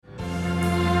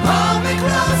me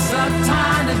closer,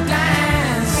 tiny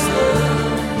dancer.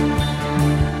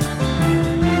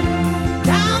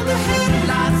 Down the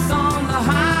headlights on the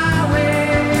highway.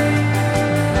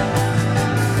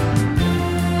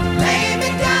 Lay me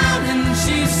down and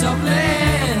she's so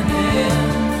blended.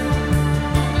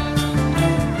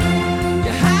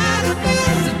 You had a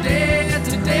busy day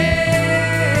today.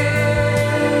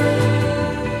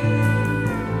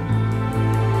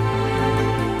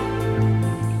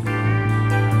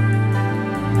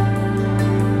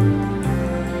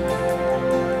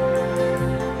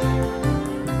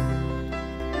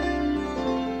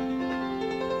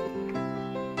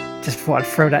 Just thought I'd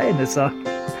throw that in as a.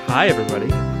 Hi, everybody.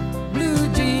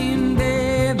 Blue jean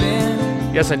baby.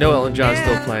 Yes, I know Elton John's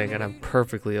still playing, and I'm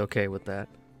perfectly okay with that.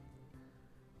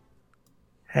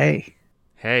 Hey,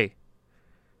 Hey.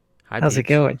 Hi, how's it Peach.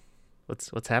 going?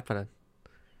 What's happening?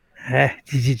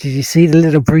 Did you see the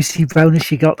little Brucey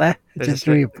bonus you got there? There's Just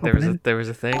a really thing. popping in. There was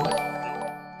a thing.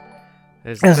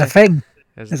 There's a thing.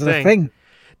 There's There's a a thing.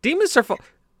 Demons are.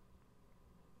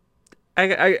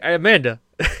 Amanda,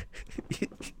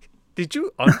 did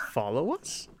you unfollow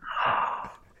us?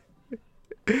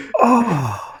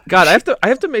 Oh, God, I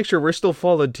have to make sure we're still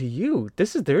followed to you.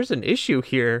 There's an issue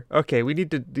here. Okay, we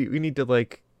need to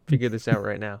like figure this out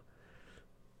right now.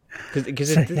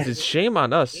 Because it's shame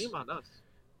on us.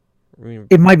 I mean,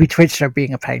 it might be Twitch though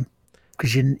being a pain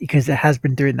because it has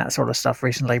been doing that sort of stuff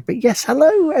recently. But yes,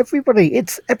 hello everybody.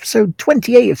 It's episode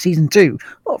 28 of season 2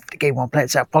 of the Game One Play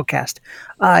It Out podcast.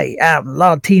 I am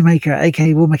Lord Teamaker,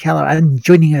 aka Will McKellar, and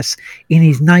joining us in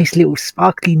his nice little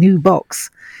sparkly new box,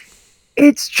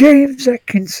 it's James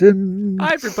Atkinson.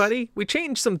 hi everybody. We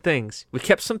changed some things. We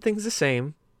kept some things the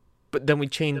same, but then we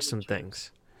changed some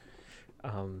things.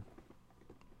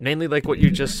 Mainly like what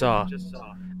you just saw.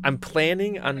 I'm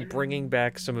planning on bringing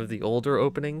back some of the older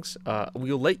openings.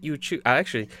 We'll let you choose.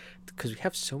 Actually, because we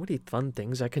have so many fun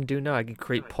things I can do now. I can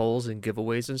create polls and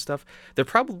giveaways and stuff. There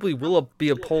probably will be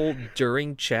a poll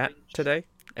during chat today,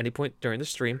 any point during the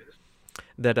stream,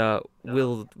 that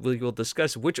we'll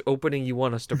discuss which opening you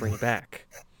want us to bring back.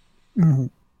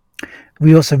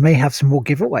 We also may have some more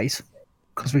giveaways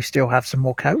because we still have some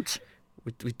more codes.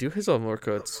 We do have some more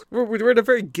codes. We're in a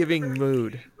very giving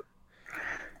mood.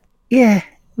 Yeah,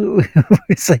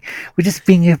 it's like we're just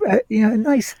being a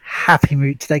nice happy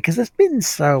mood today because there's been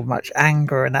so much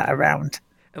anger and that around.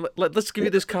 And let's give you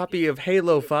this copy of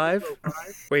Halo 5.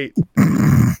 Wait.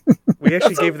 We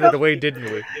actually gave that away, didn't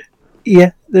we?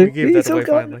 Yeah, We gave that it's all away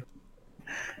gone. finally.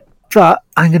 But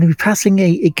I'm going to be passing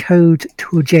a code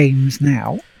to James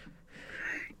now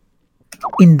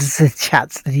into the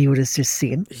chats that he would have just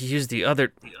seen. Use the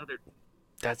other.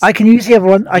 That's I can use the other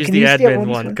one. I use can the use the other admin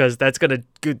one because that's gonna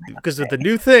because with the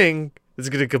new thing, it's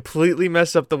gonna completely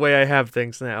mess up the way I have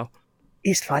things now.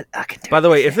 It's fine. I can do By it. the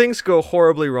way, if things go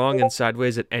horribly wrong and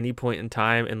sideways at any point in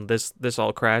time, and this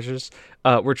all crashes,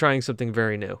 we're trying something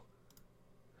very new.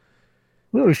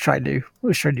 We always try to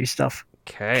do stuff.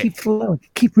 Okay. Keep flowing,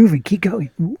 keep moving, keep going.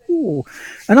 Ooh.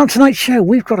 And on tonight's show,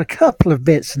 we've got a couple of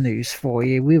bits of news for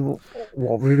you.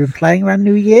 What we've been playing around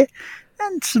New Year,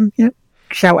 and some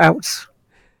shout outs,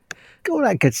 all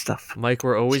that good stuff. Mike,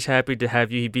 we're always happy to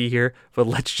have you be here, but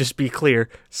let's just be clear: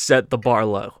 set the bar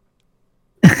low.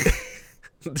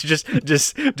 just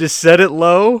set it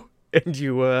low, and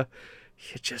you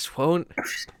just won't.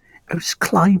 I'll just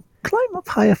climb up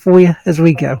higher for you as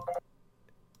we go.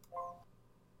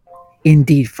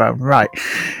 Indeed, phone, right.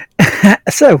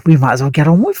 So we might as well get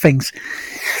on with things.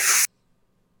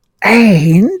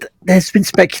 And there's been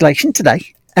speculation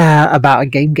today about a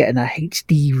game getting a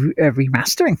HD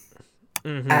remastering.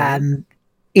 Mm-hmm. And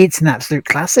it's an absolute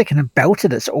classic and a belter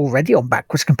that's already on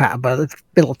backwards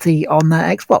compatibility on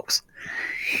Xbox.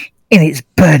 And it's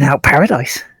Burnout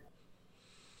Paradise.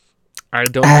 I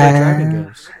don't play driving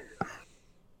games.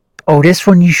 Oh, this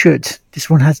one you should. This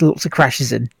one has lots of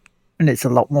crashes in, and it's a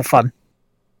lot more fun.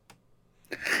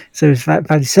 So several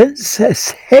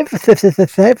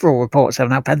reports have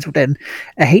now penciled in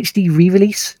a HD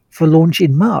re-release for launch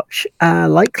in March,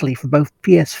 likely for both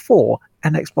PS4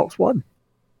 and Xbox One.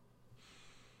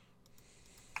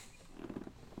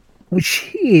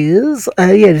 Which is,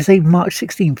 they say March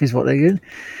 16th is what they're doing.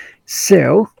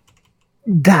 So,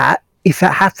 that, if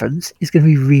that happens, is going to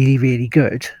be really, really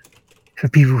good for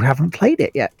people who haven't played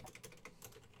it yet.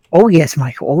 Oh, yes,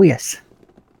 Michael. Oh, yes.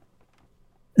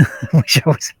 Which I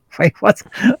was... Wait, what?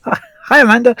 Hi,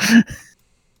 Amanda.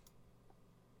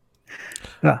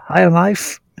 Hi,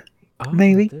 Life. Oh,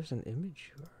 maybe. There's an image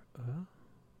here.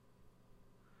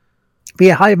 But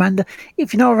yeah, hi, Amanda.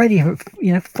 If you're not already,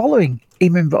 following a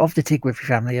member of the Tig Wiffy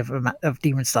family of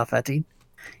Demon Star 13,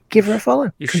 give her a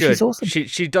follow. You 'Cause should. She's awesome.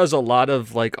 She does a lot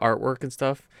of like artwork and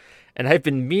stuff, and I've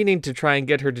been meaning to try and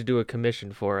get her to do a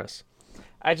commission for us.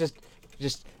 I just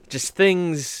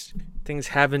things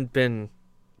haven't been,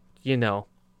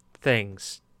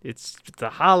 things. It's the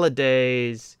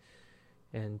holidays,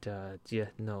 and yeah,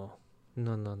 no.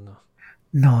 No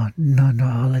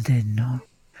holiday, no,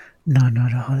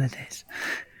 the holidays.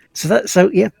 So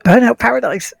yeah, Burnout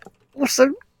Paradise,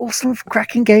 awesome,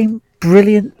 cracking game,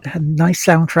 brilliant, had a nice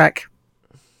soundtrack.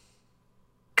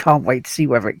 Can't wait to see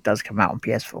whether it does come out on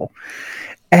PS4.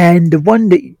 And the one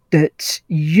that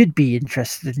you'd be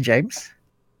interested in, James.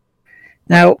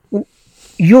 Now,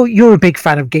 you're a big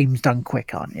fan of games done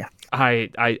quick, aren't you? I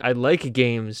like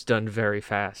games done very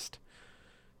fast.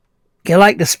 You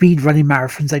like the speed running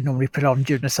marathons they normally put on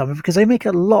during the summer because they make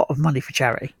a lot of money for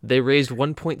charity. They raised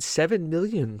 $1.7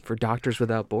 million for Doctors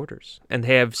Without Borders, and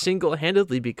they have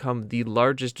single-handedly become the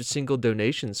largest single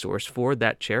donation source for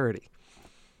that charity.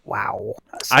 Wow.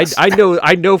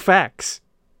 I know facts.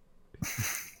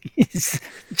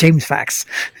 James Facts.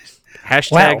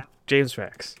 Hashtag Wow. James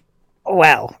Facts.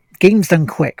 Well, games done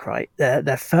quick, right?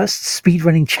 Their first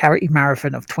speedrunning charity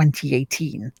marathon of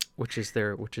 2018, which is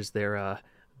their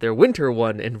winter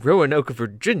one in Roanoke,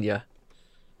 Virginia,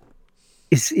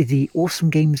 is the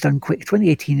Awesome Games Done Quick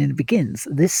 2018, and it begins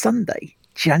this Sunday,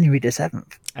 January the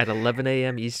 7th. At 11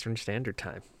 a.m. Eastern Standard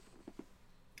Time.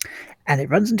 And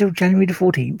it runs until January the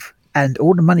 14th, and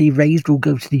all the money raised will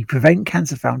go to the Prevent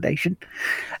Cancer Foundation,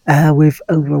 with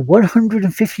over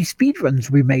 150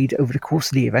 speedruns we made over the course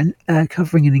of the event,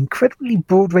 covering an incredibly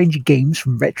broad range of games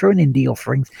from retro and indie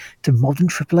offerings to modern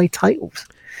AAA titles.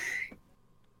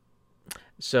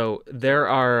 So there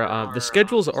are the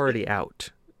schedule's already out,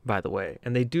 by the way,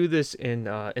 and they do this in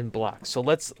blocks. So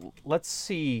let's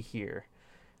see here.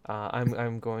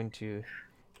 I'm going to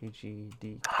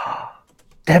EGD.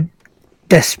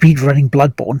 They're speedrunning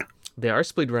Bloodborne. They are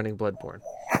speedrunning Bloodborne.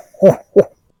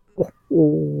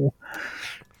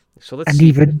 So let's and see.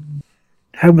 Even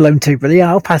Home Alone 2. But yeah,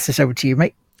 I'll pass this over to you,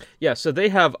 mate. Yeah, so they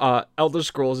have Elder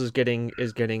Scrolls is getting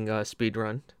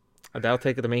speedrun. That'll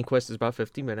take the main quest is about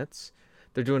 50 minutes.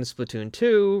 They're doing Splatoon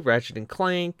 2, Ratchet and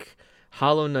Clank,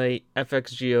 Hollow Knight,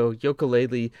 FXGO,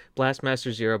 Yooka-Laylee,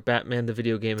 Blastmaster Zero, Batman the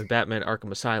video game, and Batman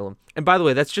Arkham Asylum. And by the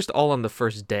way, that's just all on the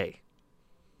first day.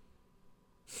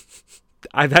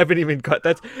 I haven't even cut.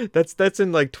 That's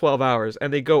in like 12 hours,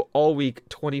 and they go all week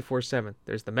 24/7.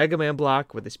 There's the Mega Man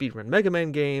block where they speedrun Mega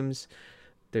Man games.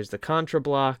 There's the Contra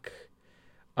block.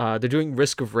 They're doing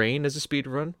Risk of Rain as a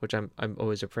speedrun, which I'm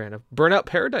always a fan of. Burnout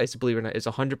Paradise, believe it or not, is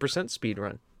 100%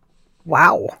 speedrun.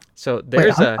 Wow. So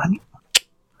there's 100%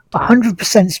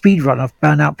 speedrun of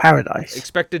Burnout Paradise.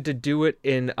 Expected to do it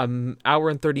in an hour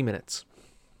and 30 minutes.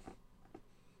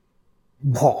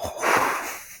 Whoa.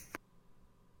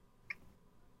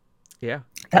 Yeah.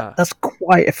 That's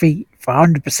quite a feat for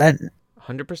 100%.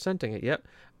 100%ing it, yep.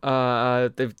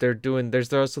 They're doing,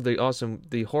 there's also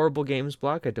the horrible games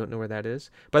block. I don't know where that is.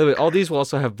 By the way, all these will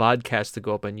also have vodcasts to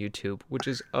go up on YouTube, which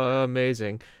is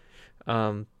amazing.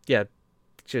 Yeah,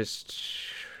 just,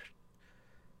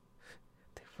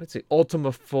 what's it?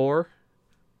 Ultima 4,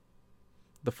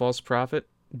 The False Prophet,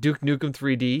 Duke Nukem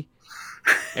 3D,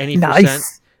 any Nice.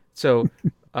 percent. So,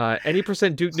 any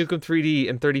percent Duke Nukem 3D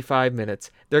in 35 minutes.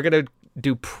 They're gonna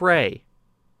do Prey.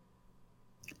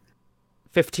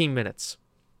 15 minutes.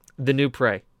 The new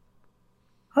Prey.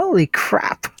 Holy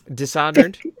crap.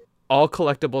 Dishonored. All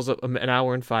collectibles an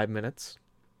hour and 5 minutes.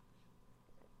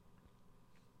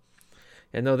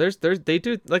 And no, they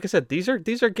do, like I said, these are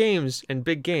games and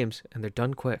big games, and they're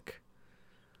done quick.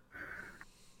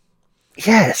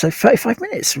 Yeah, so 35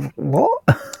 minutes. What?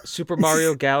 Super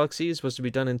Mario Galaxy is supposed to be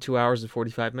done in 2 hours and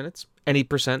 45 minutes. Any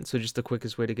percent, so just the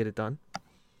quickest way to get it done.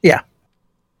 Yeah.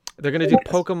 They're going to do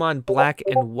Pokemon Black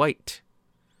and White.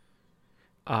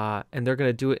 And they're going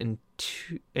to do it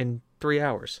in 3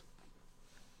 hours.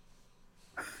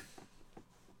 They're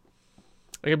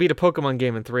going to beat a Pokemon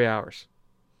game in 3 hours.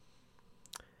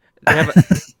 They have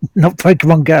Not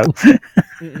Pokemon Go.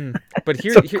 But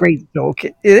here, It's crazy talk.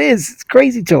 It is. It's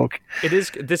crazy talk. it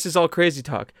is. This is all crazy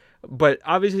talk. But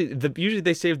obviously, usually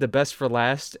they save the best for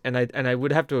last, and I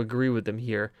would have to agree with them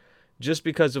here, just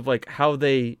because of like how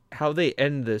they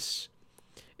end this.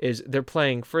 Is they're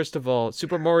playing, first of all,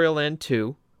 Super Mario Land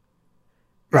 2.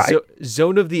 Right.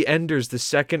 Zone of the Enders, the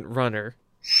second runner.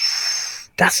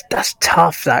 That's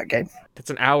tough, that game. That's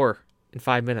an hour and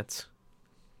 5 minutes.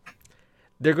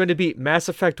 They're going to beat Mass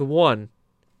Effect 1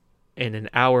 in an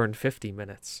hour and 50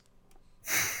 minutes.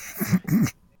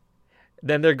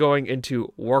 Then they're going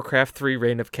into Warcraft 3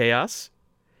 Reign of Chaos,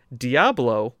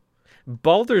 Diablo,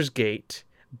 Baldur's Gate,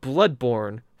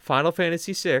 Bloodborne, Final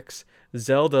Fantasy VI,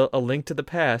 Zelda: A Link to the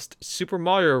Past, Super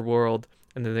Mario World,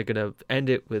 and then they're gonna end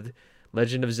it with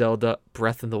Legend of Zelda: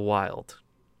 Breath of the Wild.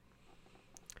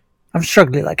 I'm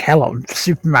struggling like hell on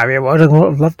Super Mario World.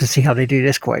 I'd love to see how they do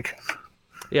this quick.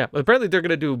 Yeah, but apparently they're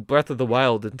gonna do Breath of the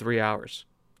Wild in 3 hours,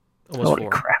 almost Holy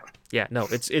 4. crap. Yeah, no,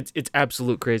 it's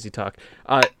absolute crazy talk.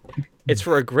 It's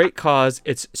for a great cause.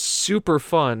 It's super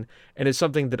fun, and it's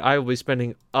something that I will be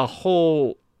spending a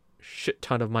whole shit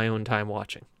ton of my own time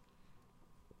watching.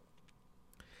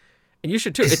 And you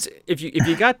should too. It's if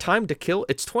you got time to kill,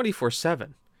 it's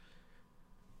 24/7.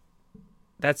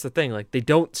 That's the thing. Like, they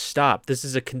don't stop. This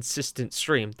is a consistent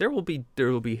stream. There will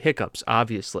be hiccups,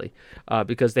 obviously,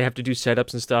 because they have to do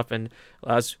setups and stuff. And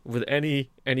as with any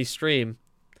stream,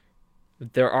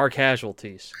 there are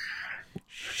casualties.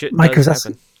 Shit Michael, does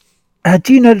happen.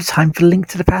 do you know the time for Link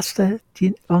to the Past there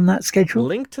on that schedule?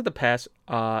 Link to the Past.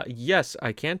 Yes,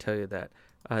 I can tell you that.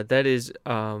 That is,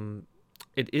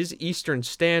 it is Eastern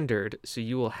Standard, so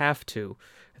you will have to.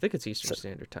 I think it's Eastern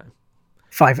Standard Time.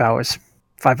 5 hours.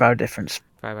 5-hour difference.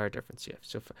 5-hour difference, yeah.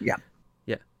 So yeah.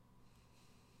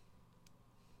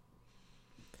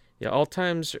 All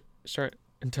times start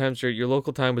in times where your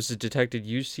local time was detected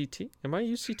UCT. Am I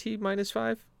UCT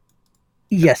 -5?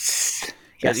 Yes.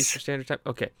 Yes. Eastern Standard Time.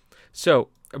 Okay. So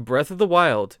Breath of the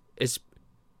Wild is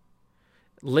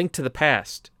Link to the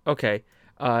Past. Okay.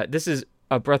 This is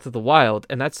a Breath of the Wild,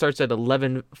 and that starts at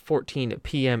 11:14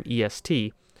 p.m.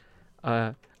 EST.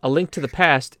 A Link to the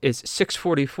Past is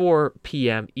 6:44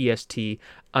 p.m. EST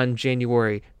on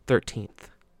January 13th.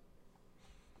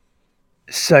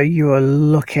 So you are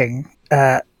looking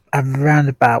at around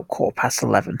about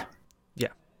 11:15. Yeah.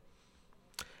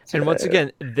 And once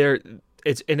again,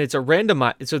 it's a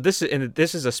randomized. So this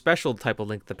is a special type of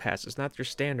Link to the Past. It's not your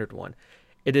standard one.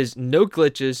 It is no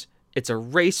glitches. It's a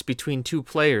race between 2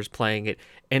 players playing it,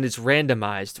 and it's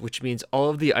randomized, which means all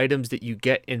of the items that you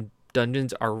get in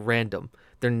dungeons are random.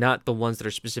 They're not the ones that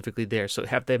are specifically there, so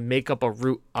have to make up a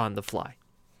route on the fly.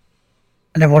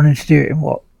 And they wanted to do it in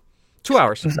what? 2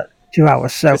 hours. Was that 2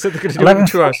 hours? So they're going to do it in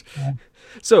 2 hours.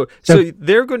 So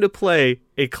they're going to play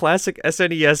a classic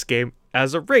SNES game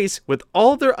as a race with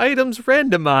all their items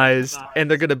randomized, and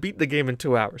they're going to beat the game in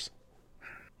 2 hours.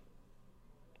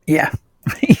 Yeah.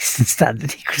 Eastern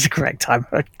Standard equals the correct time.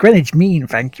 Greenwich Mean,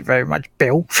 thank you very much,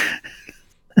 Bill.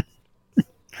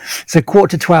 So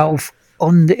 11:45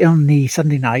 on the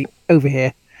Sunday night over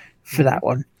here for that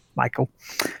one, Michael.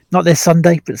 Not this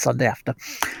Sunday, but the Sunday after.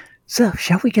 So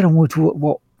shall we get on with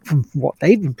from what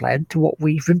they've been playing to what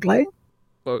we've been playing?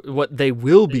 What they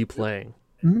will be playing.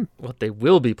 Mm. What they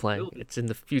will be playing. It's in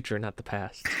the future, not the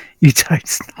past. You time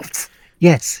snobs.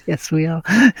 Yes, we are.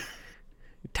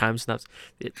 Time snubs.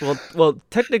 Well,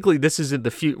 technically, this is in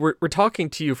the future. We're talking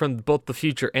to you from both the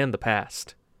future and the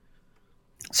past.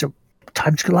 So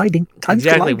time's colliding.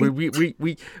 Exactly.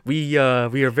 We are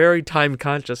very time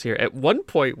conscious here. At one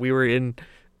point, we were in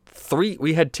 3.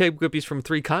 We had Tig Whippies from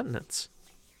 3 continents.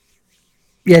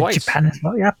 Yeah, Twice. Japan as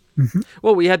well. Yeah. Mm-hmm.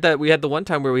 Well, we had that. We had the one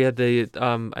time where we had the.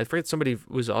 I forget, somebody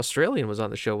was Australian was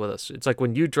on the show with us. It's like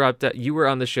when you dropped that, you were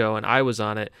on the show and I was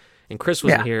on it, and Chris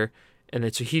wasn't here,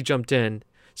 and so he jumped in.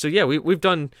 So yeah, we've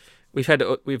had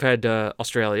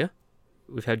Australia,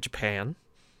 we've had Japan,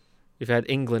 we've had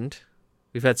England,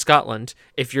 we've had Scotland.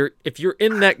 If you're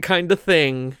in that kind of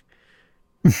thing,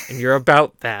 and you're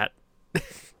about that,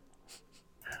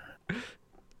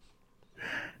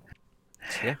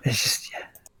 yeah, It's just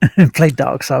play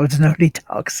Dark Souls, no need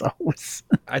Dark Souls.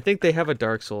 I think they have a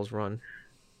Dark Souls run.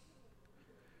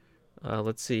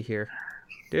 Let's see here.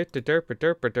 I think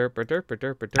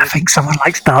someone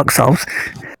likes Dark Souls.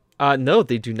 No,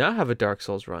 they do not have a Dark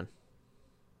Souls run.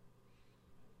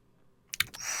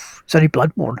 It's only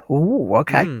Bloodborne. Ooh,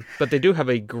 okay. But they do have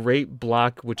a great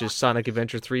block, which is Sonic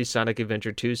Adventure 3, Sonic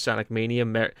Adventure 2, Sonic Mania,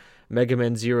 Mega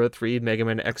Man 03, Mega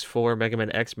Man X4, Mega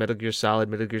Man X, Metal Gear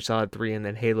Solid 3, and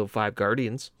then Halo 5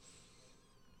 Guardians.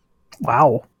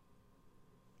 Wow.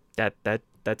 That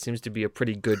seems to be a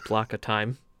pretty good block of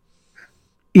time.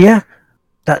 Yeah.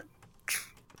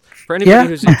 For anybody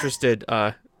who's interested,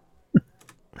 you're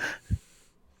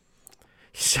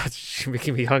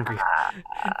making me hungry.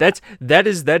 That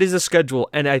is a schedule,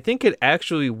 and I think it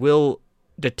actually will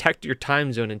detect your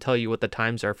time zone and tell you what the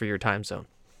times are for your time zone.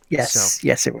 Yes,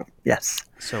 yes, it will. Yes.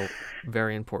 So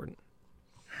very important.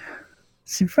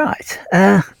 So, right.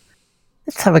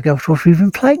 Let's have a go at what we've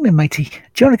been playing then, matey.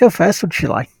 Do you want to go first, or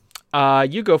shall I?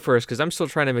 You go first, because I'm still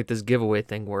trying to make this giveaway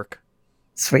thing work.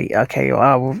 Sweet. Okay,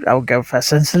 well, I'll go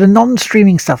first. And so the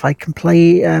non-streaming stuff, I can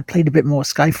played a bit more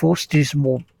Skyforce, do some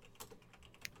more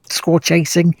score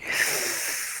chasing.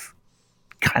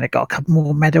 kind of got a couple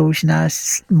more medals now,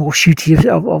 more shooty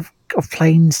of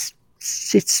planes.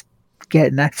 It's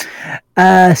getting there.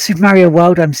 Super Mario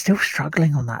World, I'm still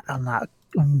struggling on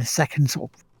the second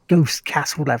sort of Ghost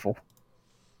Castle level.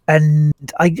 And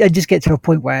I just get to a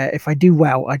point where if I do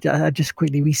well, I just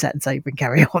quickly reset and save and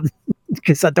carry on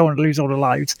because I don't want to lose all the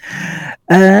lives.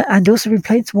 And also been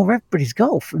playing some more Everybody's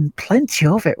Golf, and plenty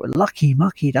of it. With Lucky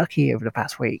Mucky Ducky over the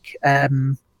past week.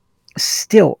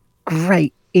 Still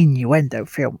great innuendo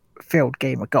filled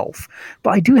game of golf.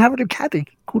 But I do have a caddy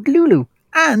called Lulu,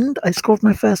 and I scored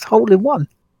my first hole in one.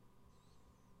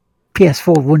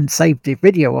 PS4 wouldn't save the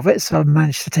video of it, so I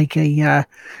managed to take a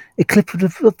clip of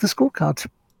the scorecard.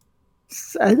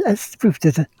 As proof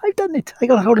that I've done it. I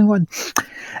got a hole in one.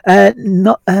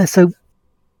 So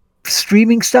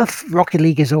streaming stuff. Rocket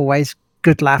League is always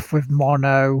good laugh with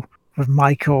Mono, with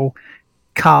Michael,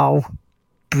 Carl.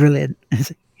 Brilliant.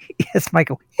 Yes,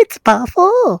 Michael. It's par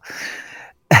 4.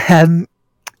 Yeah,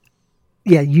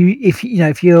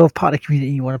 if you're part of the community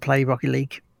and you want to play Rocket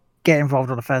League, get involved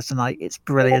on the Thursday night. It's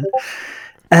brilliant.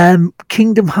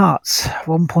 Kingdom Hearts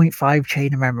 1.5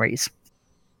 Chain of Memories.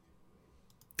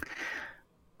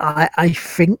 I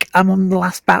think I'm on the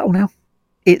last battle now.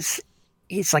 It's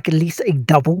like at least a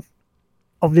double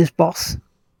of this boss.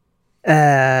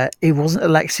 It wasn't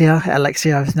Alexia.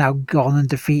 Alexia is now gone and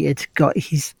defeated.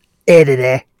 He's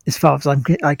there as far as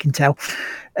I can tell.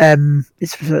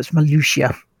 It's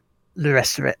Malusia, the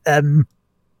rest of it.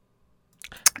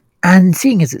 And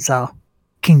seeing as it's our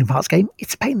Kingdom Hearts game,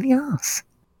 it's a pain in the ass.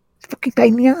 It's a fucking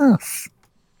pain in the ass.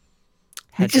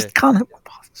 You just can't help the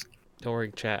boss. Don't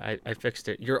worry, chat. I fixed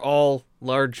it. You're all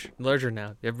larger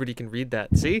now. Everybody can read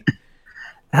that. See?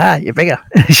 You're bigger.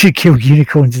 I should kill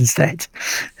unicorns instead.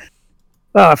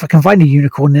 Well, if I can find a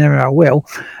unicorn there, I will.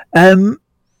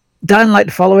 Dying Light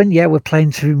the following. Yeah, we're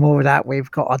playing through more of that. We've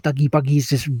got our Dougie Buggies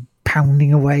just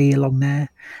pounding away along there.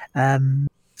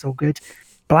 It's all good.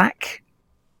 Black.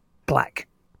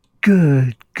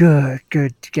 Good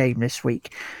game this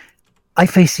week. I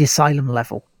faced the Asylum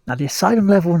level. Now, the Asylum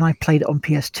level when I played it on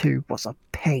PS2 was a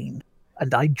pain,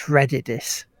 and I dreaded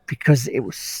this because it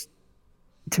was,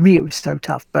 to me, it was so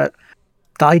tough, but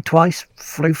died twice,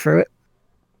 flew through it.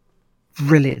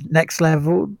 Brilliant. Next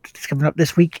level that's coming up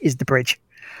this week is the bridge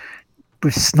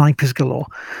with snipers galore.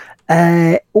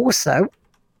 Also,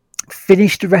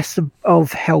 finished the rest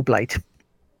of Hellblade.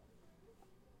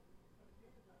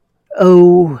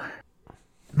 Oh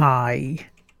my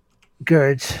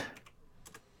good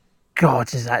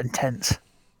God, is that intense?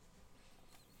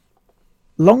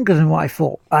 Longer than what I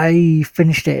thought. I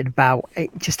finished it in about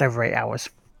just over 8 hours.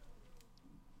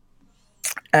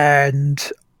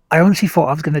 And I honestly thought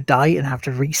I was going to die and have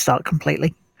to restart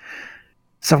completely.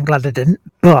 So I'm glad I didn't.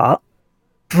 But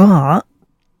I'm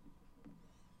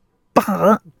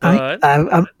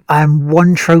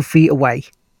one trophy away.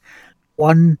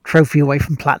 One trophy away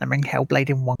from platinuming Hellblade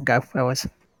in one go. I was.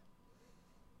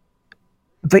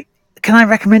 But can I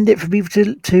recommend it for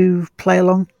people to play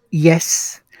along?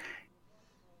 Yes.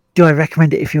 Do I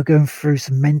recommend it if you're going through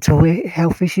some mental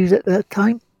health issues at that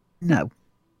time? No,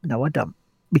 I don't,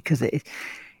 because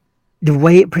the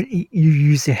way you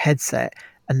use your headset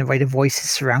and the way the voices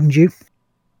surround you.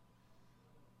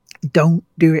 Don't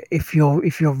do it if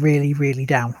you're really, really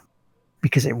down,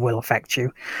 because it will affect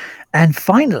you. And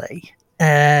finally,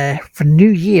 for New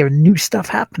Year and new stuff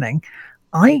happening,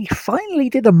 I finally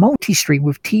did a multi-stream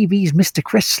with TV's Mr.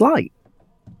 Chris Slight.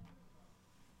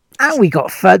 And we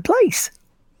got third place.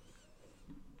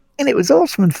 And it was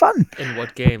awesome and fun. In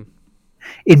what game?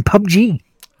 In PUBG.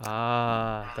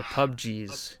 Ah, the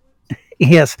PUBGs.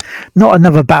 Yes. Not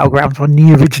another Battlegrounds one,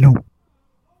 the original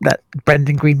that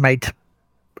Brendan Green made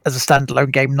as a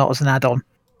standalone game, not as an add-on.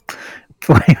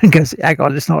 Before anyone goes, hang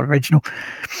on, it's not original.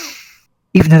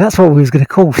 Even though that's what we was going to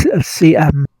call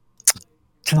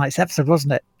tonight's episode,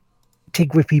 wasn't it?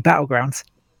 Tig Whippy Battlegrounds.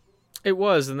 It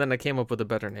was, and then I came up with a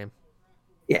better name.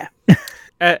 Yeah.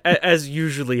 As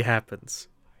usually happens.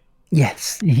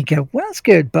 Yes. You go, well, that's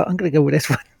good, but I'm going to go with this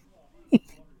one.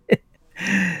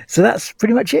 So that's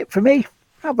pretty much it for me.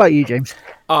 How about you, James?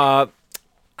 I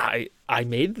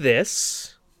made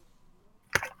this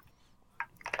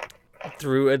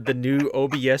through the new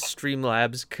OBS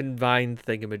Streamlabs Combined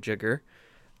thingamajigger.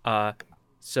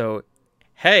 So,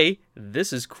 hey,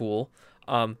 this is cool.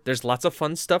 There's lots of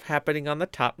fun stuff happening on the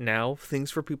top now,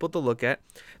 things for people to look at.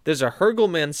 There's a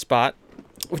Hergelman spot,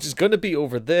 which is going to be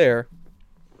over there.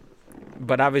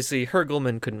 But obviously,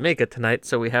 Hergelman couldn't make it tonight,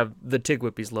 so we have the Tig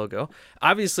Whippies logo.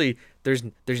 Obviously, there's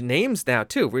names now,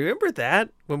 too. Remember that?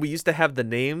 When we used to have the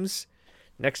names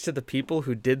next to the people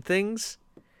who did things?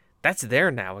 That's there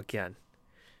now again.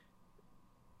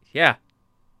 Yeah.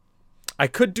 I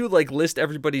could do like list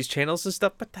everybody's channels and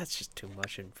stuff, but that's just too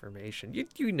much information.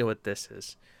 You know what this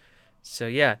is. So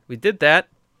yeah, we did that.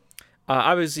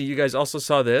 Obviously, you guys also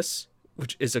saw this,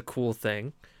 which is a cool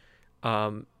thing.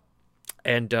 And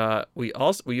we've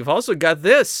also got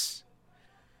this.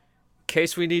 In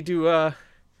case we need to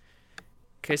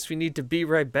be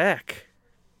right back.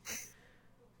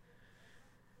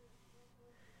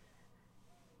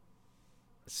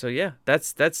 So yeah,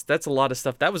 that's a lot of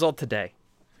stuff. That was all today.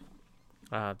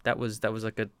 That was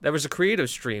a creative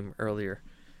stream earlier.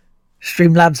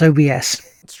 Streamlabs OBS.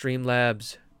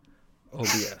 Streamlabs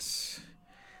OBS.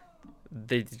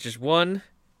 They just 1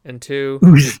 and 2.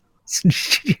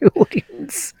 Studio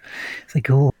audience. It's like,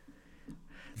 oh,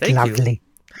 Thank lovely.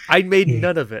 you. I made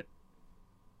none of it.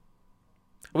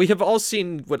 We have all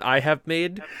seen what I have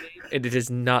made, and it is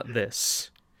not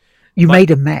this. You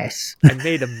made a mess. I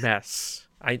made a mess.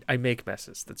 I make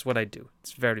messes. That's what I do.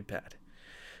 It's very bad.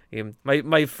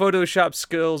 My Photoshop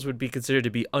skills would be considered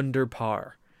to be under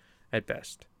par, at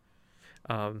best.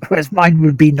 Whereas mine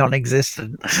would be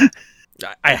non-existent.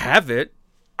 I have it.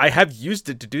 I have used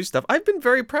it to do stuff. I've been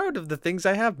very proud of the things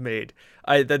I have made.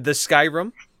 The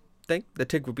Skyrim thing, the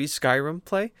Tigwabi Skyrim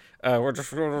play. That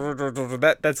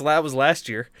was last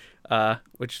year,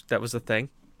 which that was a thing.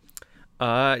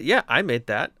 Yeah, I made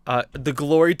that. The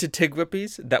Glory to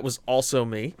Tigwhippies, that was also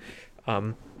me.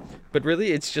 But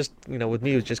really, it's just, with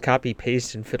me, it's just copy,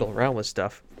 paste, and fiddle around with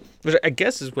stuff. Which I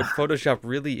guess is what Photoshop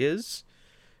really is.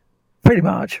 Pretty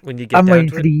much. When you get I'm down waiting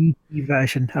to for it. the ET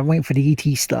version. I'm waiting for the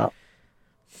ET start.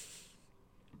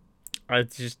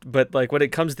 But like when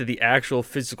it comes to the actual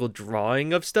physical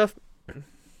drawing of stuff,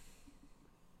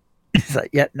 It's like,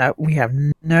 yeah, no, we have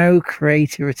no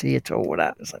creativity at all with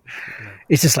that.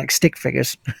 It's just like stick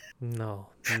figures. no,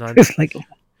 none. It's like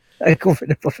I go for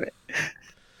it.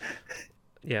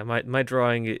 Yeah, my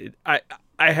drawing, I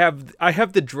have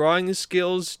the drawing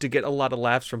skills to get a lot of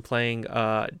laughs from playing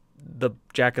the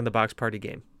Jack in the Box party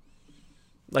game.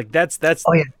 Like that's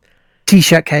Oh yeah,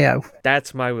 T-shirt KO.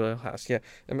 That's my wheelhouse. Yeah,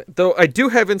 though I do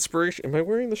have inspiration. Am I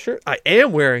wearing the shirt? I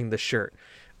am wearing the shirt.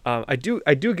 I do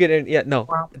get in. Yeah, no.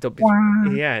 Don't be,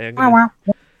 yeah, I'm gonna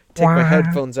take my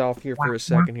headphones off here for a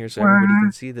second here so everybody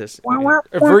can see this.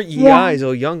 Avert ye eyes,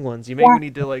 oh young ones. You may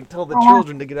need to like tell the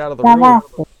children to get out of the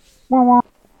room.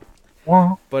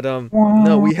 But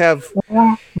no, we have.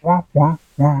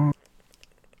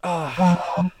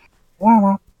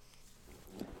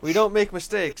 We don't make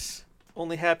mistakes,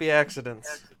 only happy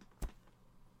accidents.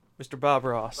 Mr. Bob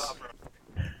Ross.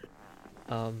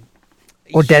 Or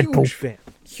Deadpool.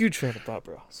 Huge fan of Bob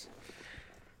Ross.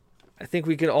 I think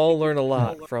we can all learn a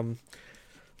lot from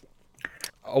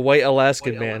a white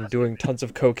Alaskan man doing tons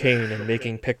of cocaine and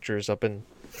making pictures about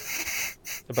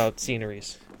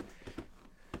sceneries.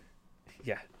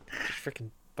 Yeah, just freaking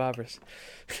Bob Ross.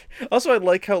 Also, I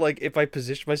like how if I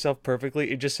position myself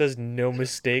perfectly, it just says no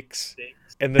mistakes,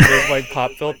 and then there's my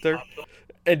pop filter,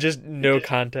 and just no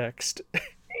context.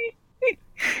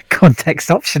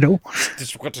 Context optional.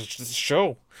 What does this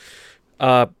show?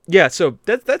 Yeah, so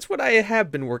that's what I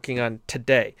have been working on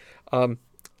today.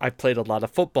 I played a lot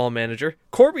of Football Manager.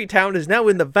 Corby Town is now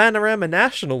in the Vanarama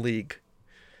National League.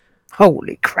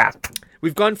 Holy crap.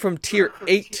 We've gone from tier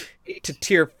 8 to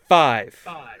tier 5.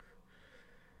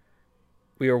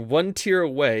 We are 1 tier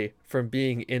away from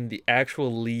being in the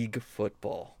actual league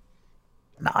football.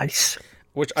 Nice.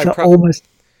 Which So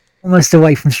almost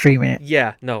away from streaming it.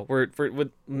 Yeah, no, we're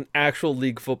when actual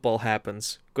league football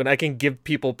happens, when I can give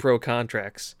people pro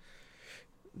contracts,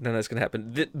 then that's gonna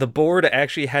happen. The board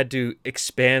actually had to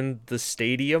expand the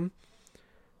stadium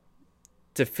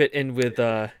to fit in with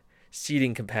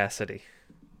seating capacity.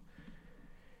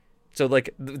 So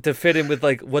to fit in with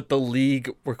what the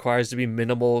league requires to be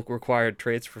minimal required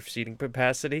traits for seating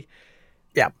capacity.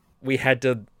 Yeah. We had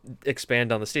to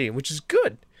expand on the stadium, which is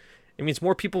good. It means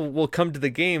more people will come to the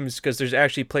games because there's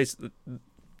actually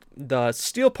the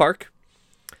Steel Park,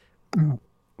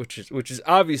 which is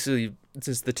obviously,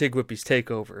 since the Tigwhippies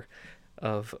takeover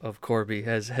of Corby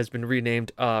has been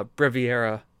renamed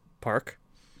Breviera Park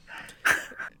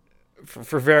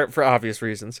for obvious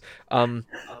reasons.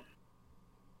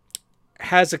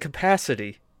 Has a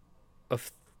capacity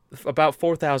of about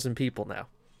 4,000 people now,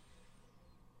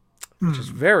 which is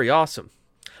very awesome.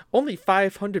 Only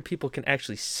 500 people can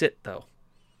actually sit, though.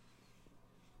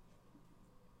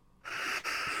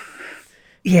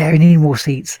 Yeah, we need more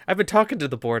seats. I've been talking to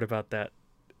the board about that.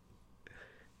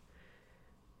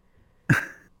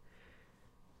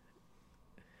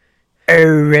 Oh,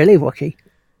 really, Wookie?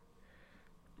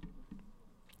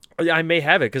 I may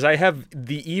have it, because I have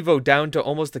the Evo down to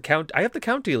almost the count. I have the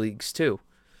county leagues, too.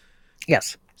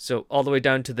 Yes. So all the way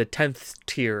down to the 10th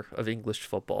tier of English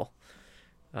football.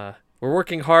 We're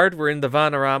working hard. We're in the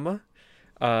Vanarama.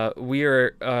 We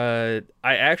are.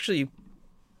 I actually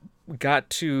got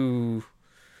to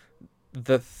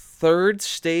the third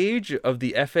stage of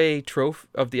the FA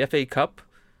Cup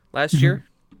last year.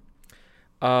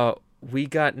 We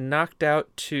got knocked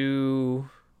out to.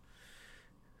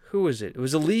 Who was it? It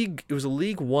was a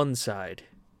League One side.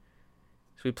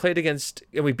 So we played against,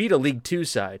 and we beat a League Two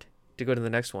side to go to the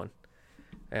next one.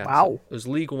 Yeah, Wow. so it was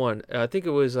League One. I think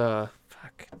it was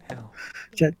fuck hell.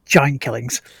 Giant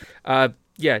killings.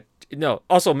 Yeah, no.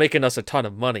 Also making us a ton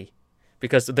of money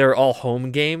because they're all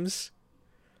home games.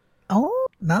 Oh,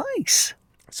 nice.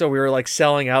 So we were like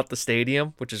selling out the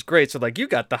stadium, which is great. So like, you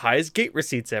got the highest gate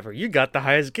receipts ever.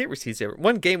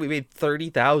 One game we made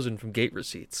 30,000 from gate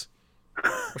receipts,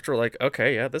 which were like,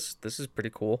 okay, yeah, this is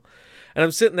pretty cool. And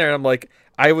I'm sitting there and I'm like,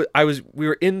 we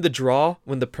were in the draw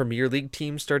when the Premier League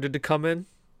team started to come in.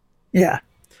 Yeah.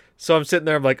 So I'm sitting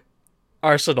there, I'm like,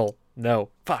 Arsenal, no,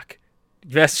 fuck.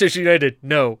 Manchester United,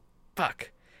 no, fuck.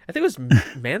 I think it was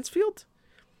Mansfield.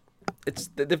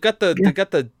 They've got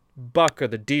the buck or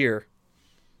the deer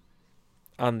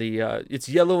on the it's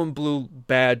yellow and blue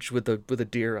badge with a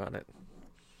deer on it.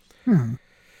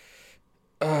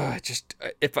 Just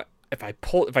if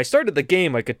I started the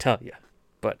game, I could tell you,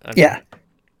 but Yeah.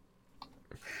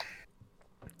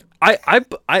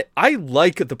 I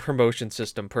like the promotion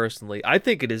system personally. I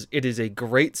think it is a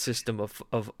great system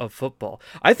of football.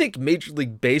 I think Major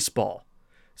League Baseball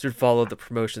should follow the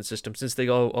promotion system since they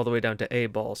go all the way down to A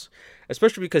balls,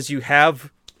 especially because you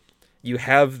have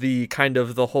the kind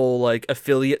of the whole like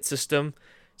affiliate system.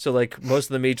 So like most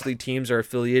of the major league teams are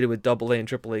affiliated with AA and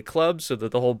AAA clubs, so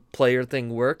that the whole player thing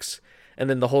works.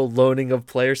 And then the whole loaning of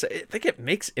players, I think it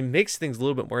makes things a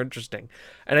little bit more interesting.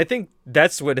 And I think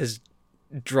that's what has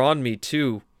drawn me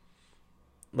to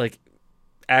like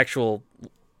actual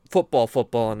football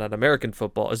and not American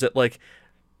football, is that like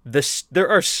there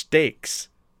are stakes.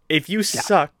 If you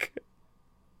suck,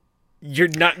 you're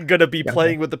not going to be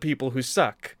playing with the people who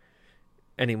suck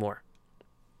anymore.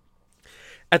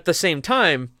 At the same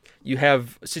time, you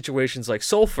have situations like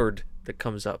Salford that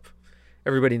comes up.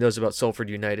 Everybody knows about Salford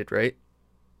United, right?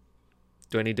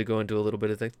 Do I need to go into a little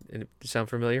bit of things? Sound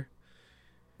familiar?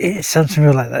 It sounds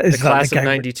familiar like that. The class of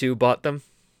 92 bought them.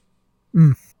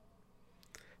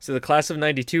 So the class of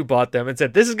 92 bought them and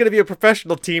said, this is going to be a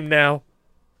professional team now.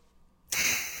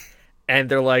 And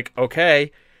they're like,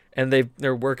 okay. And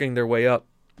they're working their way up.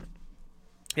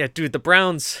 Yeah, dude, the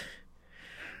Browns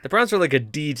are like a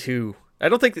D2. I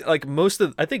don't think like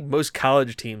I think most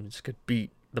college teams could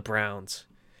beat the Browns.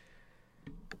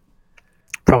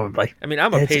 Probably. I mean,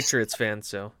 I'm a Patriots fan,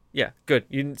 so yeah, good.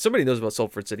 Somebody knows about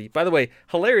Salford City. By the way,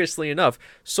 hilariously enough,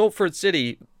 Salford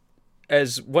City,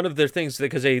 as one of their things,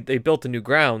 because they built the new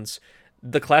grounds,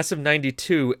 the class of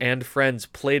 92 and friends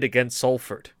played against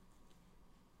Salford.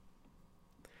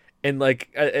 In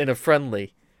like in a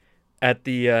friendly at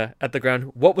the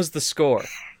ground. What was the score?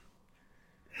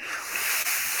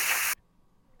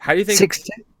 How do you think? 6-2.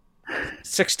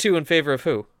 6-2 in favor of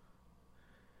who?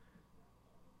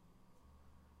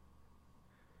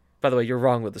 By the way, you're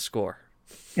wrong with the score.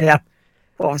 Yeah.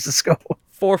 What was the score?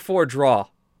 4-4 draw.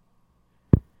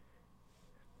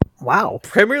 Wow.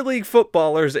 Premier League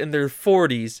footballers in their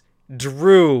 40s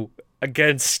drew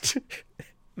against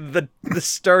the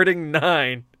starting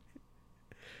 9.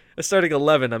 The starting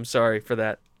 11, I'm sorry for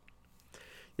that.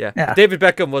 Yeah. David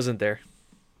Beckham wasn't there.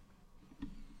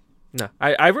 No,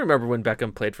 I remember when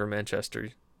Beckham played for Manchester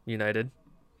United.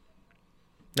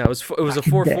 No, it was a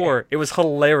 4-4. It was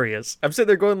hilarious. I'm sitting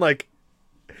there going like,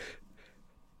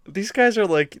 these guys are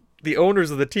like the owners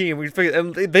of the team.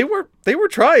 And they were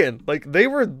trying. Like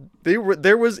they're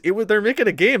making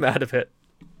a game out of it.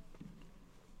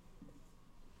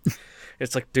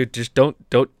 It's like, dude, just don't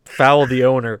foul the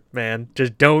owner, man.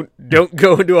 Just don't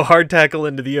go into a hard tackle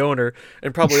into the owner.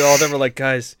 And probably all of them are like,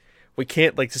 guys, we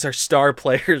can't, like, this are star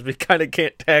players. We kind of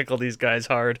can't tackle these guys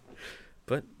hard.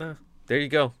 But there you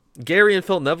go. Gary and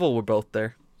Phil Neville were both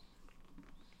there.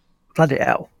 Bloody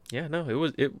hell. Yeah, no, it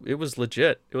was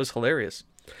legit. It was hilarious.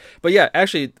 But yeah,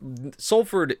 actually,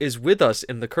 Salford is with us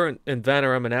in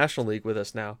Vanarama National League with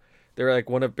us now.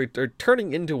 They're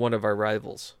turning into one of our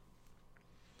rivals.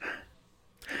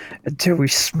 Until we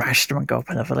smash them and go up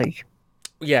another league.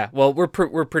 Yeah, well, we're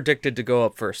predicted to go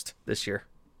up first this year.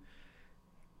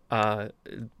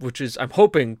 Which is I'm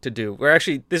hoping to do.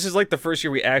 This is like the first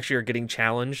year we actually are getting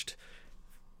challenged.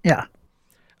 Yeah.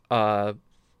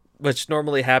 Which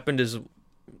normally happened is,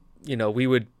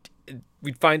 we'd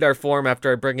find our form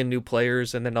after I bring in new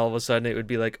players, and then all of a sudden it would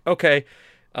be like, okay,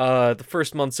 The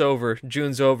first month's over,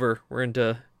 June's over, we're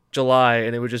into July,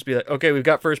 and it would just be like, okay, we've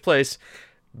got first place,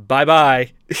 bye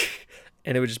bye,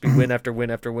 and it would just be win after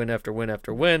win after win after win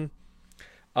after win.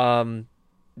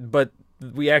 But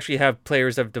we actually have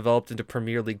players that have developed into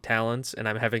Premier League talents, and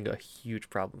I'm having a huge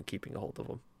problem keeping a hold of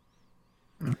them.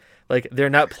 Like, they're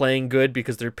not playing good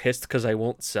because they're pissed because I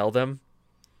won't sell them.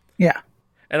 Yeah.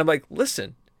 And I'm like,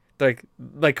 listen, like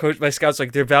my coach, my scouts,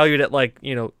 like, they're valued at like,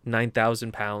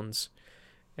 £9,000.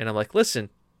 And I'm like, listen,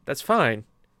 that's fine.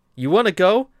 You want to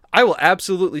go? I will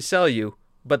absolutely sell you,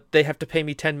 but they have to pay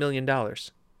me $10 million.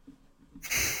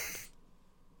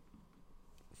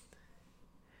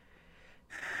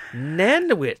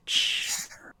 Nanowich.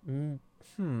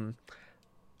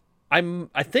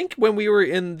 I think when we were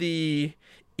in the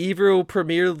Evo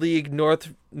Premier League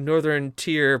Northern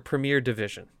Tier Premier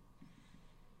Division.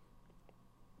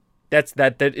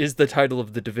 That is the title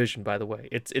of the division, by the way.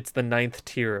 It's the 9th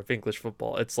tier of English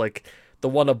football. It's like the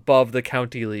one above the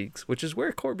county leagues, which is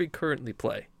where Corby currently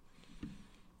play.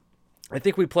 I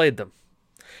think we played them.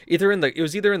 It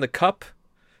was either in the cup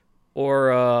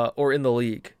or in the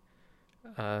league.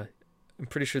 I'm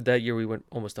pretty sure that year we went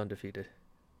almost undefeated.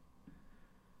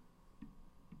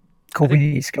 Corby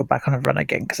needs to go back on a run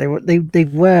again because they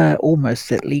were almost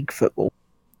at league football.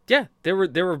 Yeah, they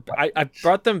were. I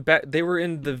brought them back. They were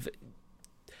in the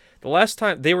last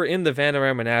time they were in the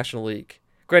Vanarama National League.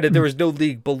 Granted, there was no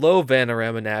league below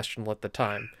Vanarama National at the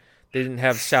time. They didn't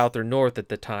have South or North at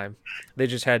the time. They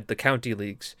just had the county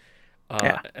leagues.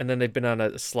 And then they've been on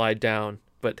a slide down.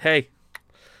 But hey,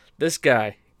 this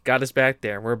guy got us back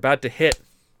there. We're about to hit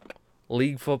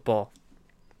league football.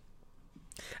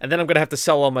 And then I'm going to have to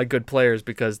sell all my good players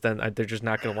because then they're just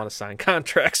not going to want to sign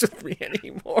contracts with me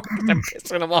anymore. I'm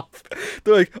pissing them off.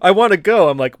 They're like, I want to go.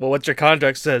 I'm like, well, what's your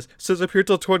contract says? It says up here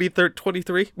till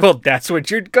 2023. Well, that's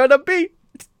what you're going to be.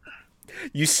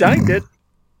 You signed it.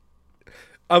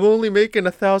 I'm only making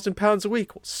 £1,000 a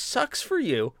week. Well, sucks for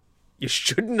you. You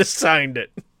shouldn't have signed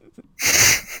it.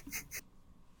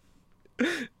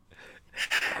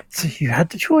 So you had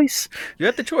the choice. You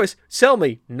had the choice. Sell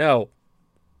me. No.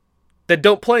 Then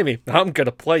don't play me. I'm going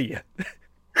to play you.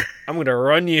 I'm going to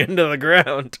run you into the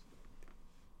ground.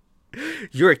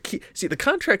 You're a key. See, the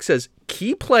contract says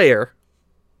key player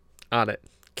on it.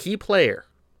 Key player.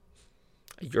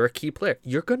 You're a key player.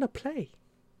 You're going to play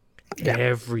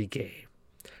every game.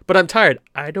 But I'm tired.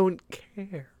 I don't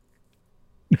care.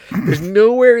 There's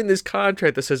nowhere in this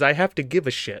contract that says I have to give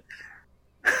a shit.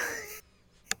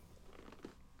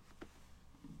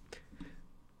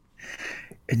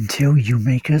 Until you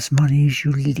make as money as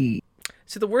you leave.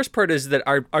 See, the worst part is that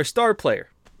our star player,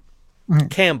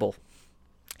 Campbell,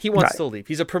 he wants to leave.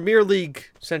 He's a Premier League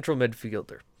central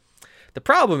midfielder. The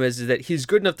problem is that he's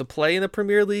good enough to play in the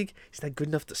Premier League. He's not good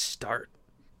enough to start,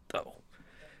 though.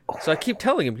 So I keep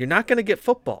telling him, you're not going to get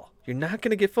football. You're not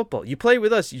going to get football. You play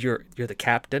with us, you're the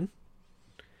captain.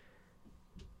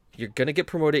 You're going to get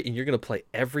promoted, and you're going to play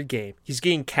every game. He's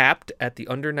getting capped at the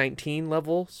under-19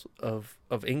 levels of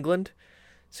England.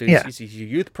 So he's a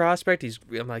youth prospect.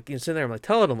 I'm like, sitting there, I'm like,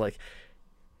 telling him, like,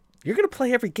 you're going to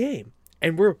play every game.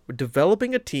 And we're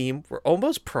developing a team. We're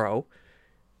almost pro.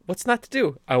 What's not to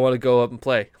do? I want to go up and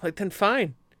play. Like, then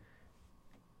fine.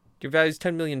 Your value's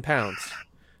 £10 million.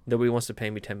 Nobody wants to pay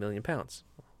me £10 million.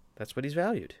 That's what he's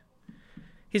valued.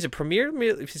 He's a Premier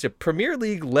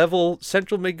League level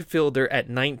central midfielder at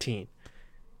 19.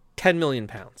 £10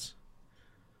 million.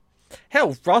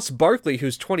 Hell, Ross Barkley,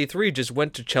 who's 23, just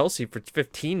went to Chelsea for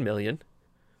 $15 million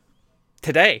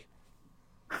today.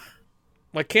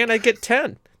 Why can't I get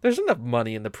 10? There's enough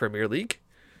money in the Premier League.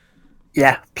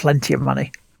 Yeah, plenty of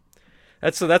money.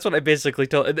 That's what I basically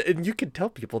tell, and you can tell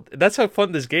people. That's how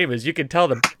fun this game is. You can tell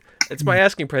them, it's my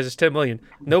asking price is $10 million.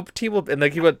 No team will, and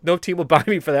like he went, no team will buy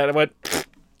me for that. I went,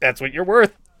 that's what you're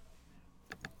worth.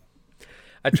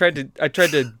 I tried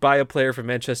to buy a player from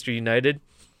Manchester United.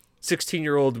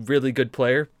 16-year-old, really good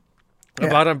player.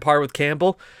 About on par with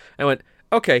Campbell. I went,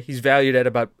 okay, he's valued at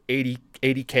about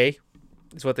 80K,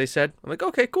 is what they said. I'm like,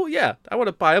 okay, cool, yeah, I want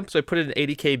to buy him. So I put in an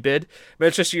 80K bid.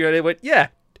 Manchester United went, yeah,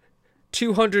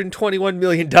 $221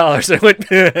 million. I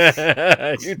went,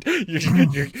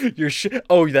 you're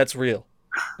oh, that's real.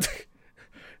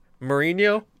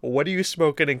 Mourinho, what are you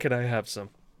smoking, and can I have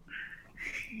some?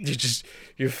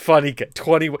 You're funny.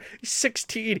 21, he's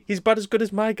 16. He's about as good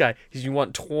as my guy. You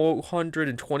want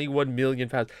 £221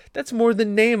 million. That's more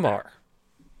than Neymar.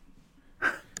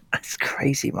 That's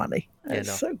crazy money.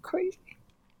 That's so crazy.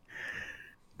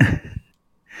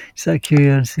 So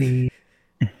curiosity.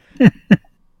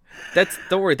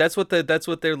 Don't worry. That's what they're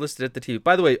listed at the TV.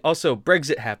 By the way, also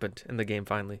Brexit happened in the game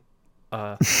finally.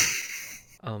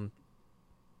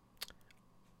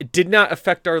 It did not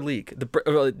affect our league.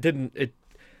 It didn't.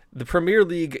 The Premier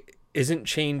League isn't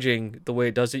changing the way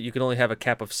it does it. You can only have a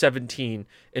cap of 17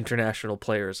 international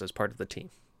players as part of the team.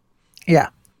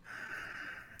 Yeah.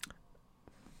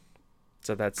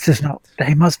 So that's It's just not.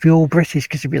 They must be all British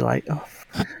because you'd be like, oh,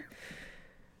 I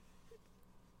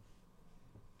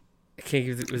can't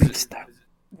give it's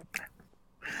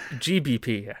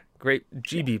GBP. Yeah. Great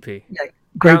GBP. yeah,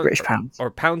 Great British pounds. Or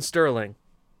pound sterling.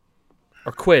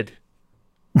 Or quid.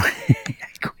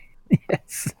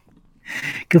 Yes.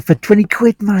 Good for 20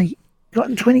 quid, mate.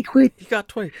 Got 20 quid. You got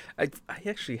 20. I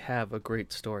actually have a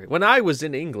great story. When I was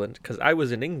in England, because I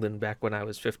was in England back when I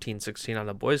was 15, 16 on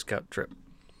a Boy Scout trip,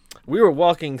 we were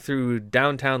walking through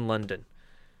downtown London.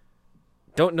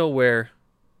 Don't know where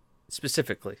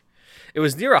specifically. It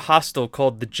was near a hostel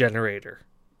called The Generator.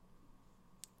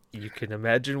 You can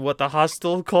imagine what the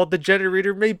hostel called The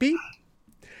Generator may be.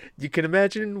 You can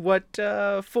imagine what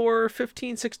 4,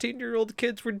 15, 16-year-old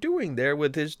kids were doing there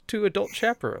with his 2 adult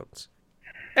chaperones.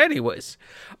 Anyways,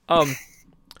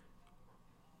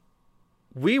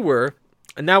 we were,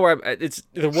 and now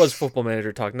there was Football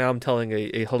Manager talk. Now I'm telling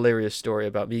a hilarious story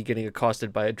about me getting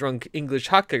accosted by a drunk English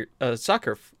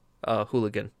soccer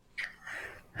hooligan.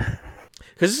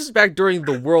 Because this is back during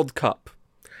the World Cup,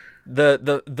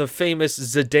 the famous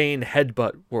Zidane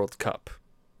headbutt World Cup.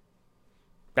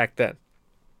 Back then,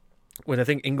 when I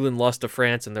think England lost to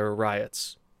France and there were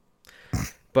riots.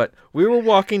 But we were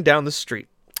walking down the street,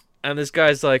 and this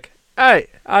guy's like, "Hey,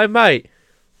 mate,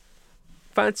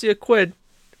 fancy a quid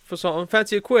for something?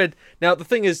 Fancy a quid?" Now the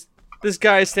thing is, this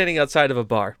guy is standing outside of a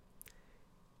bar.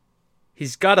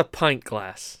 He's got a pint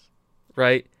glass,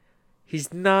 right?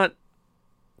 He's not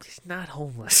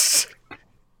homeless.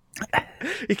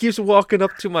 He keeps walking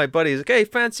up to my buddy. He's like, "Hey,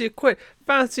 fancy a quid?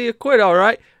 Fancy a quid, all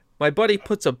right?" My buddy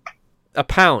puts a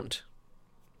pound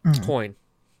coin.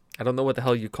 I don't know what the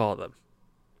hell you call them.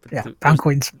 Yeah, pound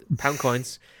coins. Pound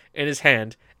coins in his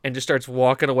hand, and just starts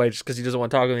walking away just because he doesn't want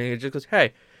to talk to me. He just goes,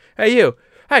 "Hey, you.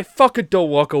 Hey, fucking don't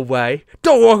walk away.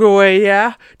 Don't walk away,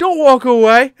 yeah? Don't walk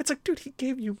away." It's like, dude, he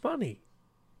gave you money.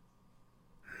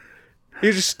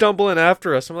 He's just stumbling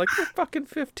after us. I'm like, "You're fucking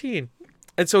 15.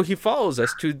 And so he follows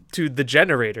us to the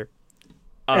Generator.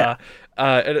 And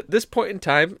at this point in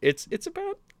time, it's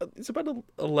about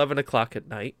 11 o'clock at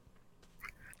night.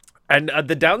 And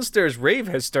the downstairs rave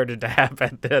has started to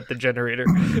happen at the Generator.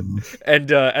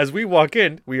 And as we walk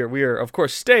in, we are of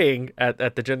course staying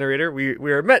at the Generator.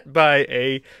 We are met by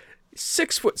a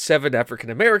 6'7" African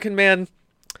American man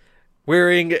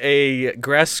wearing a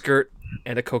grass skirt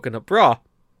and a coconut bra.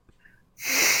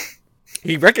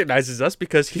 He recognizes us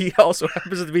because he also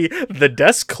happens to be the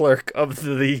desk clerk of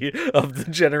the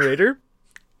Generator,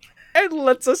 and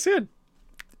lets us in.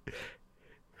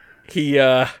 He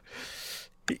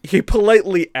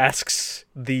politely asks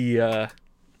the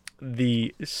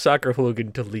soccer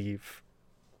hooligan to leave.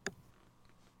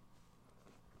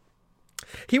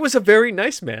 He was a very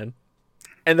nice man.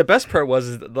 And the best part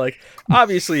was that, like,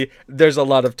 obviously there's a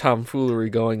lot of tomfoolery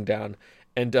going down.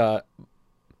 And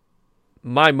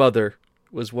my mother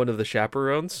was one of the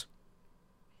chaperones.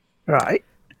 Right.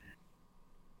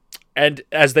 And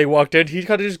as they walked in, he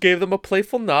kind of just gave them a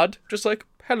playful nod, just like,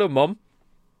 "Hello, Mom.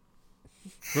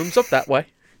 Room's up that way."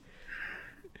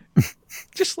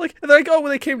 Just like, and they're like, oh,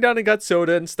 well, they came down and got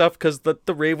soda and stuff because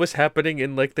the rave was happening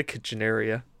in, like, the kitchen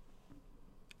area.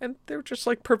 And they were just,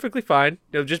 like, perfectly fine.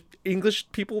 You know, just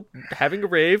English people having a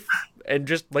rave and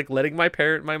just, like, letting my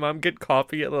mom get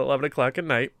coffee at 11 o'clock at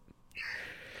night.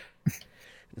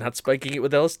 Not spiking it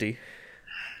with LSD.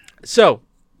 So,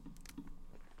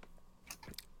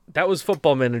 that was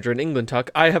Football Manager in England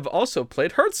talk. I have also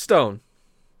played Hearthstone.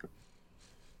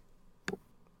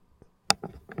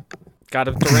 Got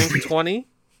up to rank 20.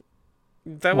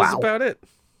 That was about it.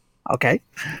 Okay.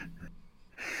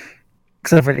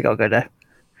 Because I've really got to go there.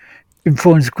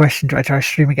 Informs the question, do I try to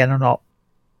stream again or not?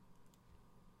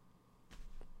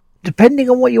 Depending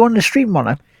on what you want to stream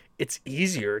on. It's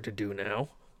easier to do now.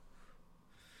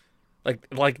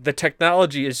 Like the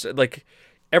technology is, like,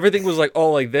 everything was like,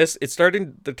 oh, like this.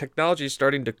 The technology is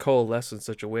starting to coalesce in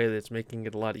such a way that it's making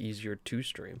it a lot easier to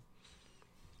stream.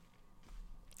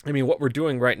 I mean, what we're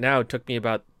doing right now took me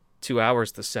about 2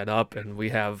 hours to set up, and we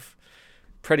have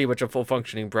pretty much a full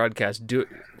functioning broadcast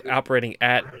operating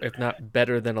at, if not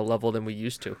better than, a level than we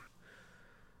used to.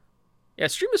 Yeah,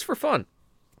 stream is for fun.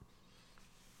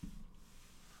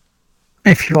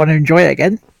 If you want to enjoy it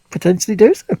again, potentially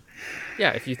do so.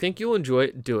 Yeah, if you think you'll enjoy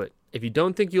it, do it. If you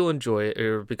don't think you'll enjoy it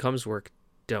or it becomes work,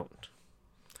 don't.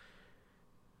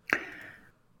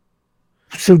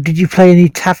 So did you play any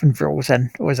tavern brawls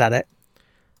then, or was that it?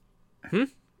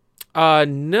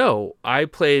 No. I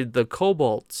played the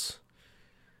Cobalt's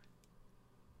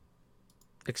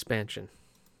expansion.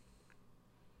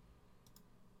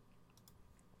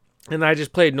 And I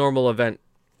just played normal event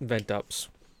ups.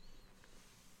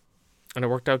 And it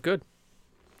worked out good.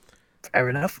 Fair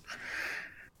enough.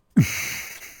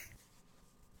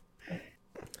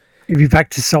 You'll be back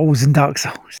to Souls and Dark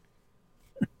Souls.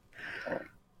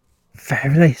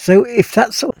 Fairly. So if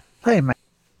that's all playing, mate,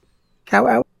 shout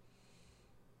out.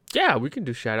 Yeah, we can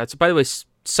do shout outs. By the way,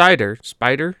 Spider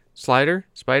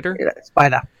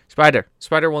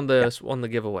won the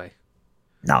giveaway.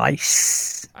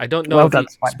 Nice. I don't know Well if done,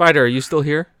 Spider, are you still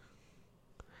here?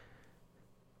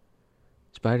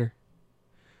 Spider.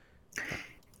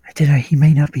 I don't know, he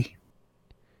may not be.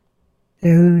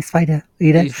 Oh, Spider, are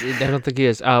you there? I don't think he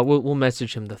is. We'll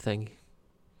message him the thing.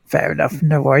 Fair enough,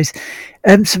 no worries.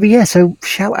 So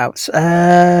shout outs.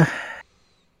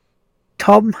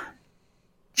 Tom,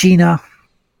 Gina,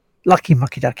 Lucky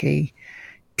Mucky Ducky,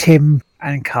 Tim,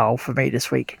 and Carl for me this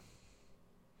week.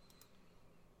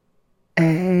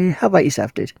 How about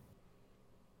yourself, dude?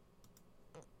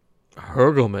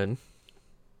 Hergelman.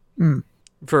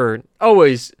 For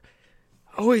always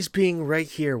being right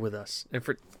here with us. And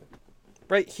for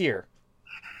right here.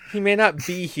 He may not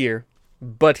be here,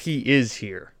 but he is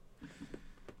here.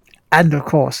 And of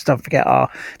course, don't forget our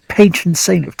patron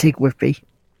saint of Tig Whitby,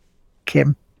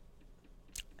 Kim,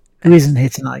 who isn't here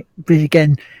tonight, but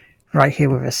again, right here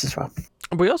with us as well.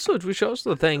 We should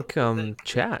also thank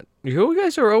chat. You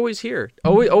guys are always here,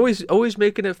 always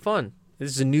making it fun.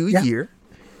 This is a new year.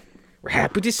 We're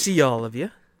happy to see all of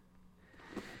you.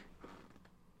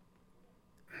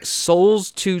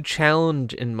 Souls 2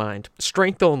 challenge in mind.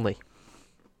 Strength only.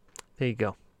 There you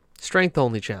go. Strength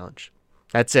only challenge.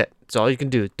 That's it. That's all you can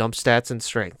do. Dump stats and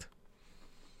strength.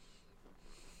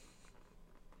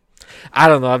 I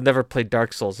don't know. I've never played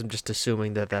Dark Souls. I'm just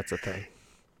assuming that that's a thing.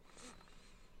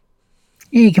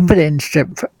 Yeah, you can put it in strip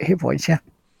hit points, yeah.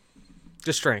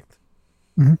 Just strength.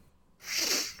 Mm-hmm.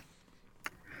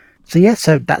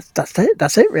 So that's it.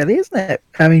 That's it, really, isn't it?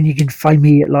 I mean, you can find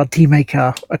me at Lord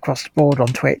Teamaker across the board on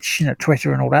Twitch,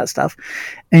 Twitter and all that stuff,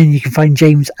 and you can find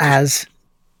James as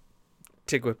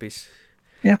Tig Whippies.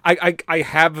 Yeah, I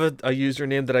have a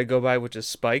username that I go by, which is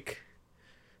Spike.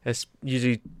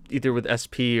 Usually either with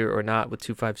SP or not with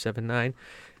 2579,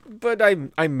 but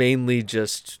I'm mainly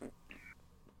just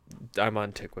I'm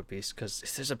on Tig Whippies because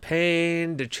there's a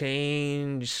pain to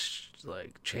change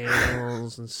like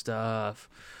channels and stuff.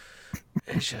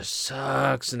 It just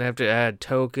sucks, and I have to add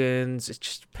tokens. It's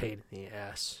just a pain in the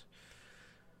ass.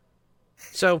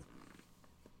 So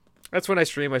that's when I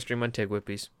stream. I stream on Tig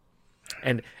Whippies.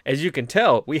 And as you can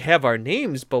tell, we have our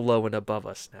names below and above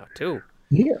us now, too.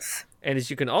 Yes. And as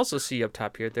you can also see up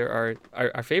top here, there are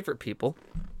our favorite people,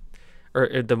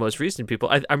 or the most recent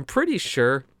people. I'm pretty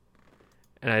sure,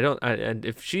 and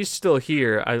if she's still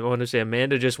here, I want to say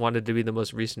Amanda just wanted to be the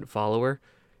most recent follower,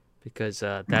 because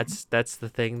that's the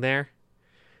thing there.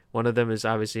 One of them is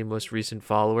obviously most recent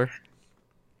follower.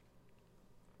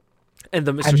 And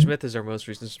the Mr. Smith is our most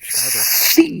recent subscriber.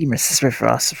 See, Mr. Smith for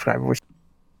our subscriber, which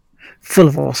full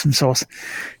of awesome sauce.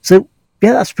 So,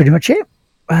 yeah, that's pretty much it.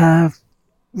 All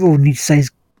we need to say is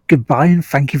goodbye and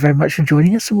thank you very much for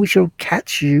joining us, and we shall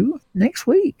catch you next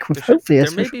week with hopefully a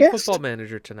special guest. There may be Football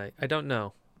Manager tonight. I don't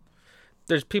know.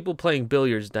 There's people playing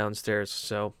billiards downstairs,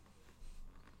 so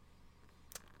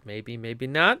maybe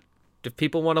not. If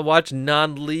people want to watch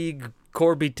non-league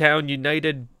Corby Town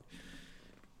United,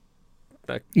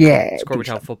 it's Corby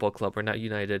Town Football Club. We're not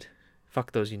United.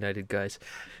 Fuck those United guys.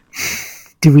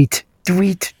 Do it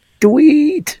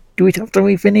after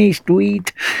we finish.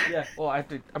 Yeah, well,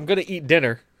 I'm gonna eat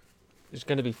dinner. There's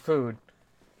gonna be food,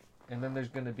 and then there's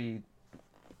gonna be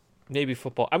maybe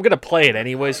football. I'm gonna play it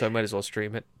anyway, so I might as well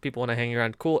stream it. People want to hang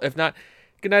around, cool. If not,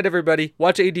 good night, everybody.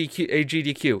 Watch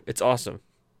AGDQ. It's awesome,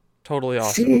 totally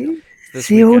awesome.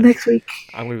 See you all next week.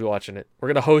 I'm gonna be watching it. We're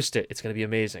gonna host it. It's gonna be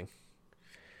amazing.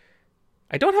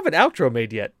 I don't have an outro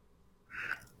made yet.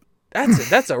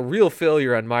 That's a real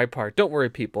failure on my part. Don't worry,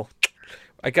 people.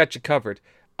 I got you covered.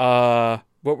 What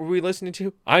were we listening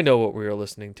to? I know what we were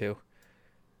listening to.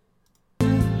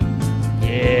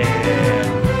 Yeah.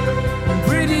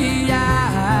 Pretty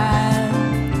eyes,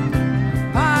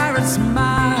 pirate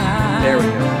smile. There we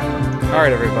go. All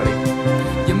right, everybody.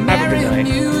 You Have a good night.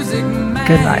 music man.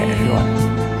 Good night, everyone.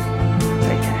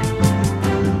 Take care.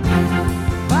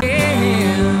 Yeah.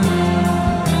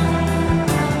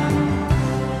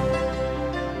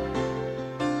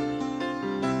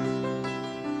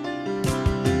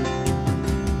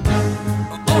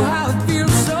 Oh, how it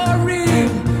feels so real,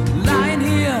 lying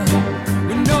here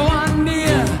with no one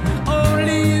near,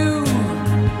 only you.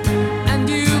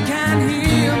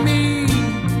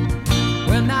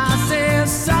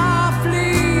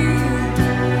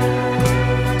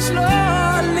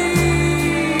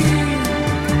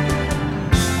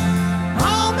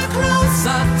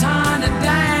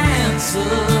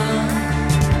 sun.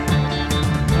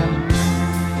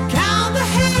 Count the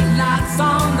headlights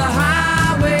on the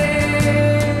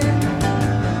highway.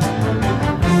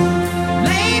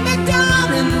 Lay me down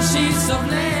in the sheets of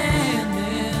land.